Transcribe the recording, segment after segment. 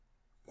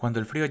Cuando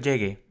el frío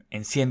llegue,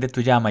 enciende tu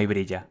llama y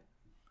brilla.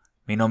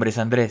 Mi nombre es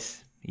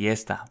Andrés y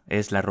esta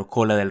es la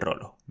Rocola del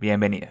Rolo.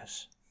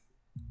 Bienvenidos.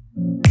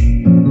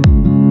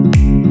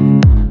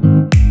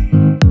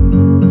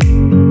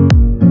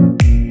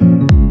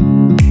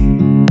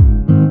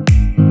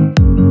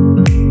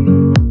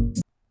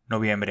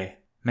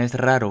 Noviembre, mes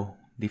raro,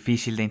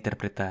 difícil de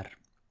interpretar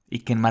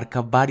y que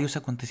enmarca varios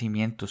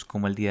acontecimientos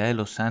como el Día de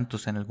los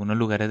Santos en algunos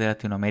lugares de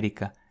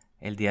Latinoamérica,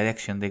 el Día de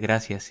Acción de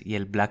Gracias y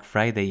el Black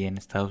Friday en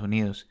Estados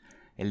Unidos,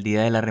 el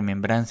Día de la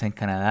Remembranza en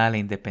Canadá, la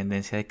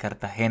Independencia de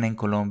Cartagena en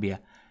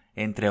Colombia,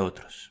 entre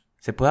otros.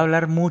 Se puede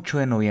hablar mucho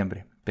de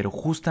noviembre, pero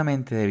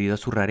justamente debido a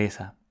su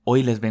rareza,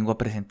 hoy les vengo a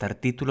presentar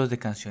títulos de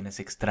canciones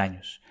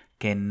extraños,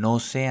 que no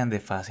sean de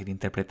fácil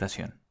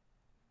interpretación.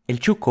 El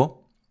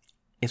Chuco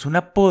es un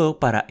apodo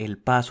para El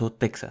Paso,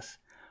 Texas,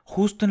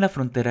 justo en la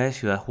frontera de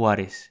Ciudad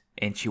Juárez,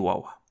 en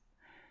Chihuahua.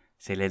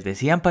 Se les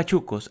decían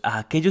pachucos a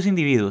aquellos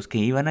individuos que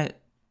iban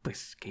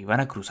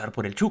a cruzar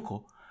por el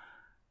Chuco.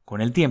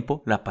 Con el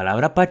tiempo, la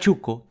palabra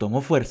pachuco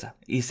tomó fuerza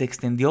y se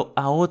extendió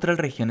a otras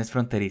regiones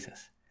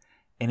fronterizas.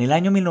 En el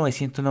año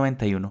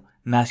 1991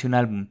 nace un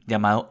álbum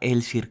llamado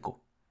El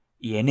Circo,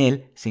 y en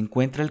él se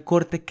encuentra el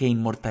corte que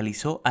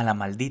inmortalizó a La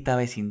Maldita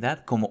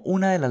Vecindad como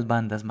una de las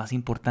bandas más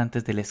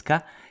importantes del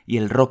ska y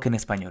el rock en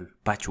español,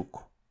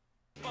 Pachuco.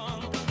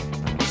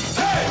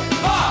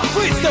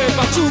 Fuiste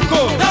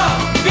pachuco,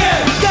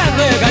 bien,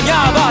 te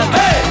regañaban,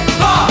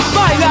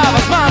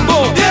 bailabas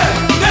mambo, bien,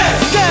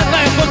 te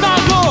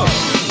recordamos.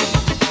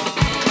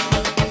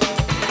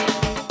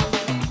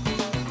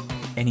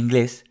 En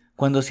inglés,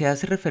 cuando se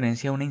hace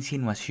referencia a una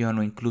insinuación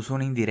o incluso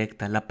una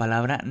indirecta, la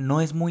palabra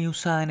no es muy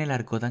usada en el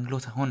argot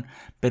anglosajón,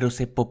 pero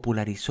se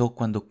popularizó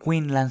cuando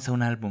Queen lanza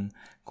un álbum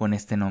con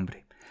este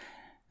nombre.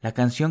 La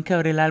canción que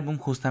abre el álbum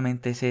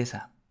justamente es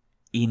esa,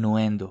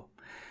 Innuendo,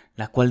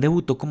 la cual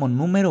debutó como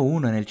número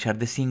 1 en el chart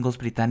de singles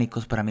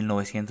británicos para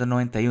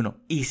 1991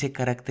 y se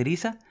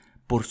caracteriza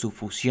por su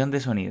fusión de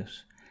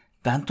sonidos.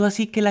 Tanto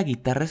así que la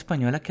guitarra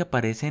española que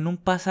aparece en un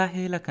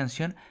pasaje de la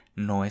canción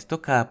no es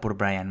tocada por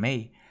Brian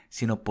May,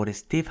 sino por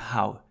Steve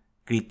Howe,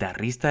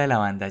 guitarrista de la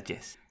banda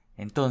Yes.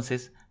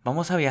 Entonces,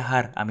 vamos a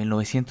viajar a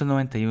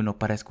 1991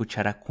 para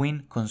escuchar a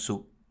Queen con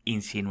su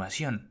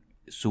insinuación,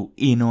 su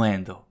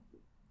innuendo.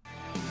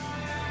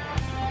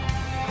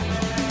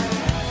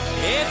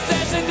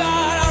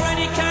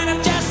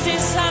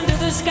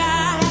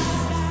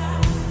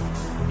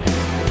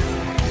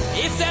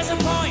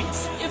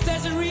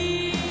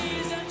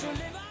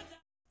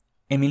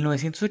 En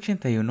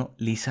 1981,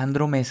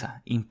 Lisandro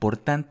Mesa,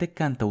 importante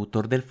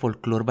cantautor del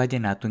folclore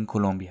vallenato en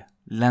Colombia,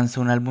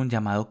 lanza un álbum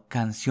llamado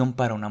Canción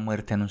para una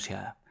muerte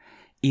anunciada.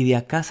 Y de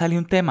acá sale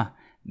un tema,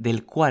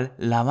 del cual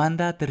la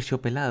banda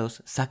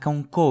Aterciopelados saca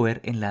un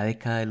cover en la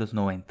década de los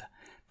 90.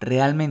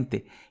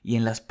 Realmente, y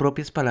en las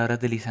propias palabras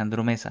de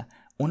Lisandro Mesa,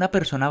 una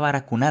persona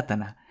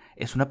baracunátana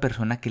es una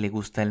persona que le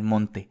gusta el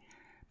monte,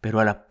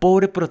 pero a la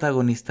pobre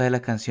protagonista de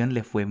la canción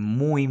le fue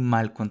muy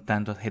mal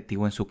contando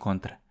adjetivo en su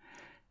contra.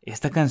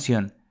 Esta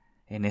canción,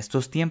 en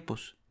estos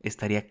tiempos,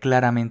 estaría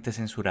claramente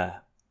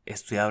censurada.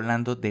 Estoy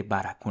hablando de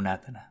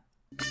baracunátana.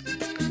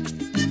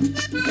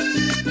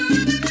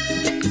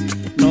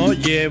 No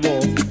llevo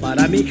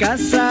para mi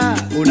casa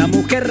una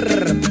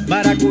mujer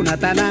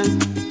baracunatana,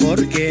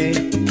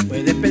 porque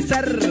puede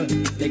pensar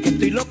de que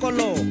estoy loco,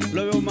 lo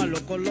veo más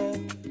loco.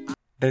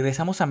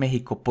 Regresamos a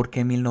México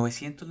porque en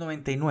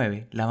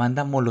 1999 la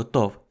banda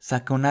Molotov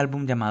saca un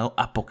álbum llamado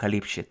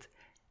Apocalypse,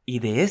 y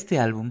de este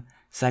álbum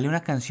sale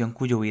una canción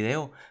cuyo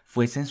video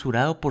fue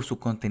censurado por su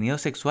contenido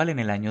sexual en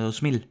el año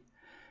 2000.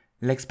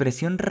 La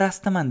expresión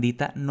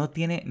Rastamandita no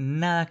tiene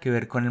nada que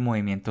ver con el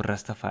movimiento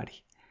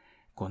Rastafari.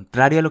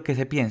 Contrario a lo que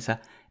se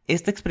piensa,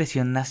 esta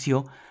expresión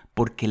nació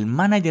porque el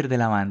manager de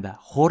la banda,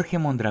 Jorge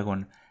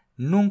Mondragón,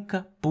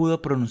 nunca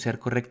pudo pronunciar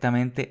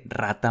correctamente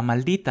Rata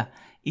Maldita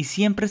y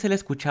siempre se le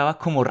escuchaba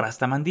como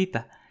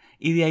Rastamandita.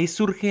 Y de ahí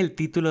surge el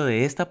título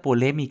de esta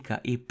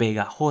polémica y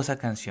pegajosa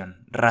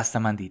canción,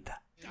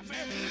 Rastamandita.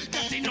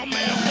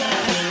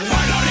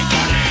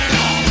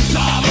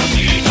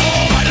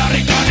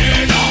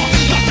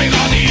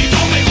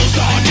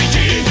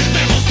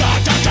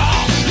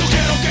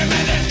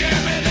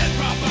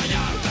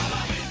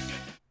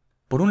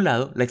 Por un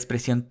lado, la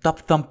expresión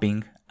top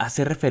thumping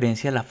hace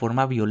referencia a la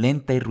forma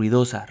violenta y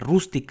ruidosa,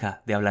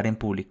 rústica de hablar en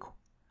público.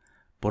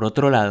 Por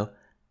otro lado,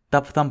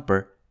 top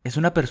thumper es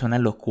una persona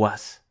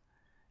locuaz,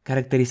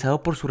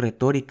 caracterizado por su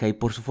retórica y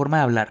por su forma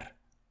de hablar,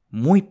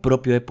 muy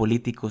propio de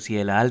políticos y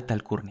de la alta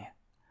alcurnia.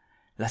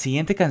 La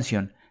siguiente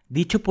canción,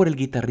 dicho por el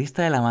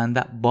guitarrista de la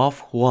banda Bob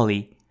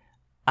Wally,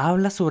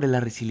 habla sobre la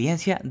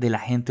resiliencia de la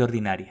gente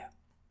ordinaria.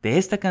 De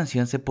esta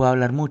canción se puede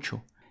hablar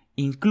mucho,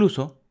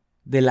 incluso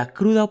de la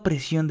cruda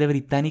opresión de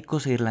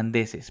británicos e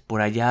irlandeses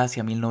por allá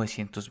hacia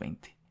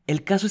 1920.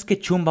 El caso es que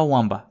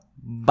Chumbawamba,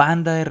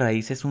 banda de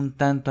raíces un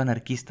tanto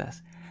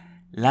anarquistas,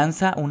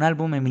 lanza un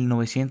álbum en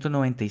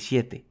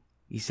 1997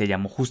 y se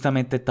llamó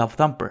justamente Top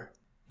Thumper,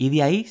 y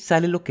de ahí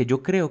sale lo que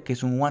yo creo que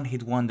es un one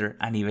hit wonder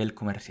a nivel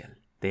comercial.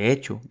 De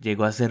hecho,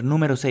 llegó a ser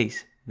número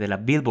 6 de la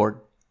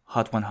Billboard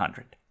Hot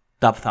 100.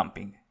 Top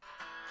Thumping.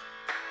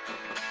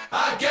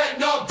 I get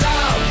knocked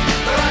down,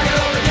 but I get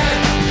up again.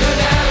 You're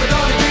never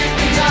gonna keep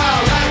me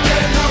down. I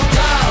get knocked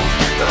down,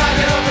 but I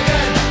get up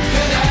again.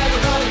 You're never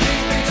gonna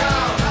keep me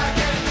down. I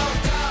get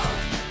knocked down,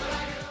 but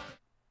I get up.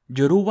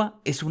 Yoruba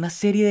es una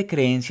serie de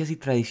creencias y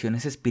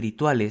tradiciones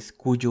espirituales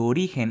cuyo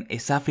origen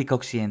es África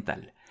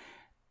Occidental.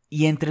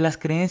 Y entre las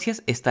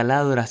creencias está la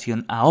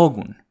adoración a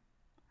Ogun.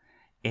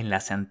 En la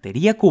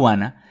santería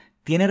cubana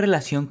tiene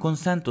relación con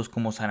santos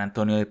como San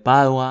Antonio de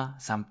Padua,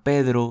 San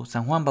Pedro,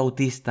 San Juan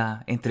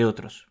Bautista, entre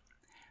otros.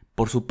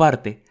 Por su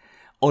parte,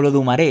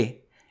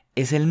 Olodumare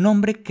es el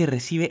nombre que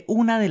recibe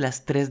una de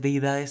las 3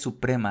 deidades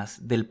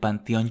supremas del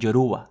panteón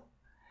yoruba.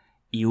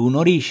 Y un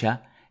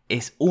orisha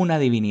es una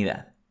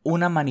divinidad,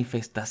 una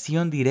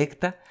manifestación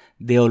directa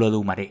de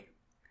Olodumare.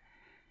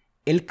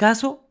 El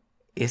caso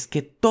es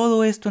que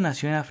todo esto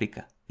nació en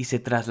África y se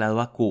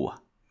trasladó a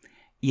Cuba.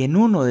 Y en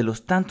uno de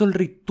los tantos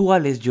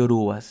rituales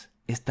yorubas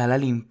está la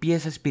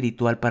limpieza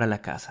espiritual para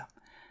la casa,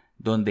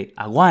 donde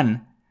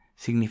Awan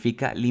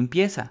significa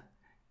limpieza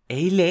e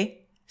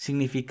Ile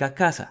significa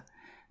casa.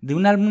 De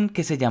un álbum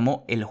que se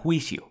llamó El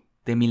Juicio,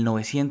 de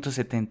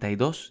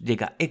 1972,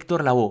 llega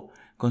Héctor Lavoe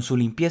con su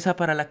limpieza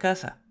para la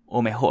casa,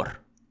 o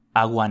mejor,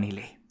 Awan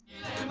Ile.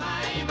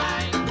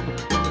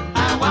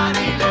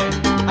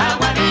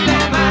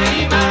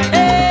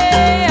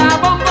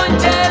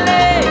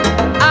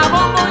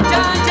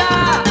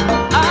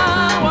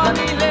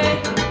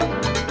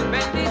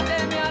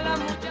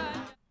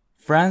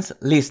 Franz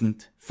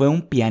Liszt fue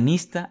un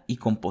pianista y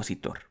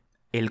compositor,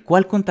 el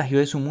cual contagió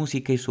de su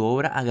música y su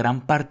obra a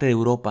gran parte de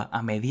Europa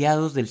a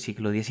mediados del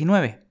siglo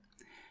XIX.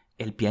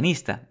 El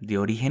pianista, de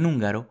origen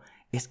húngaro,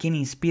 es quien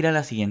inspira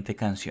la siguiente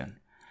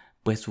canción,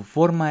 pues su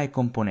forma de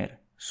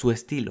componer, su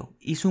estilo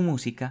y su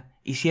música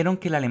hicieron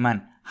que el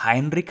alemán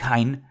Heinrich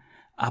Heine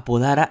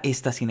apodara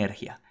esta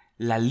sinergia,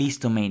 la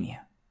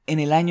Listomania. En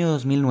el año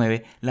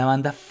 2009, la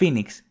banda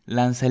Phoenix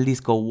lanza el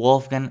disco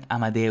Wolfgang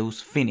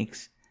Amadeus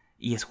Phoenix,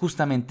 y es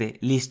justamente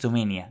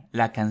Listomania,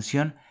 la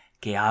canción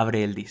que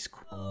abre el disco.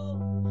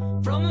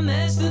 From a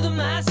mess to the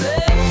masses,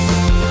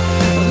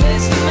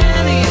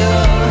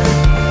 Listomania.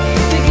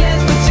 Think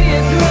less but see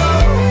it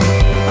grow.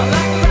 I'm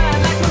like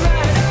a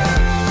rider,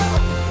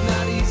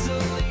 not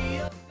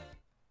easily.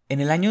 En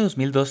el año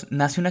 2002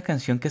 nace una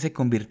canción que se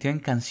convirtió en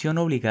canción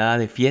obligada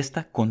de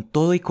fiesta con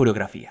todo y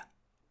coreografía.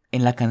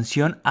 En la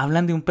canción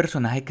hablan de un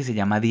personaje que se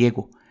llama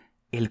Diego,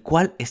 el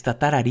cual está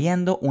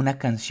tarareando una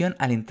canción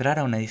al entrar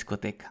a una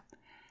discoteca.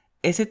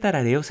 Ese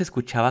tarareo se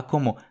escuchaba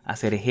como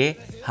acerejé,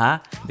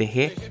 ja,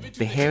 dejé,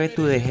 dejebe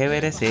tu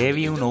dejebere,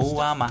 seevi, uno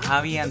uva,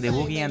 majavi, and the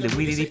boogie and the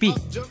wididp.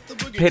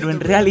 Pero en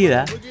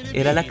realidad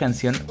era la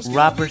canción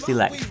Rapper's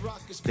Delight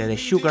de The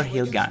Sugar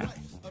Hill Gang,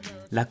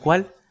 la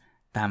cual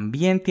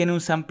también tiene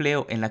un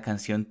sampleo en la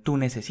canción Tú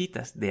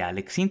Necesitas de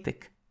Alex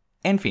Sintek.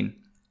 En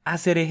fin,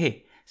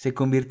 acerejé se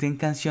convirtió en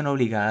canción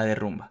obligada de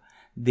rumba.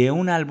 De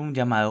un álbum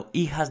llamado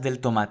Hijas del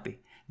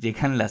Tomate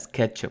llegan las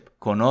Ketchup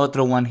con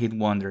otro One Hit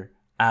Wonder,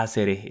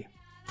 acerejé.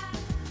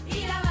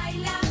 Y la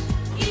baila,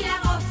 y la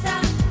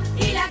goza,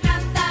 y la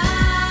canta.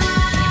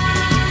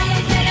 Y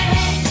ese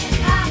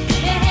deje, ah,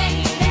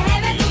 deje,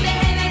 dejebe tu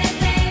dejebe,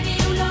 sebi,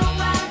 uno,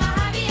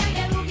 majavi,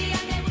 ande, boogie,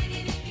 ande,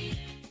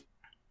 wididip.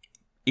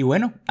 Y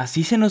bueno,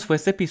 así se nos fue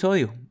este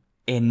episodio,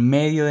 en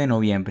medio de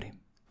noviembre.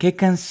 ¿Qué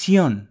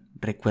canción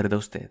recuerda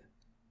usted?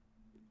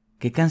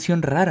 ¿Qué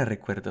canción rara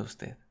recuerda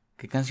usted?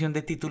 ¿Qué canción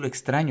de título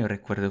extraño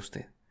recuerda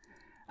usted?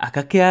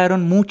 Acá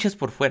quedaron muchas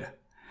por fuera.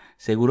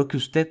 Seguro que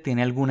usted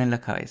tiene alguna en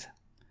la cabeza.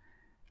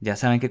 Ya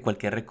saben que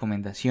cualquier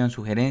recomendación,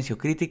 sugerencia o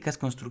críticas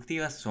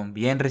constructivas son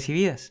bien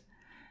recibidas.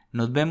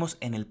 Nos vemos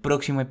en el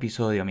próximo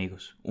episodio,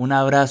 amigos. Un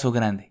abrazo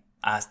grande.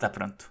 Hasta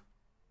pronto.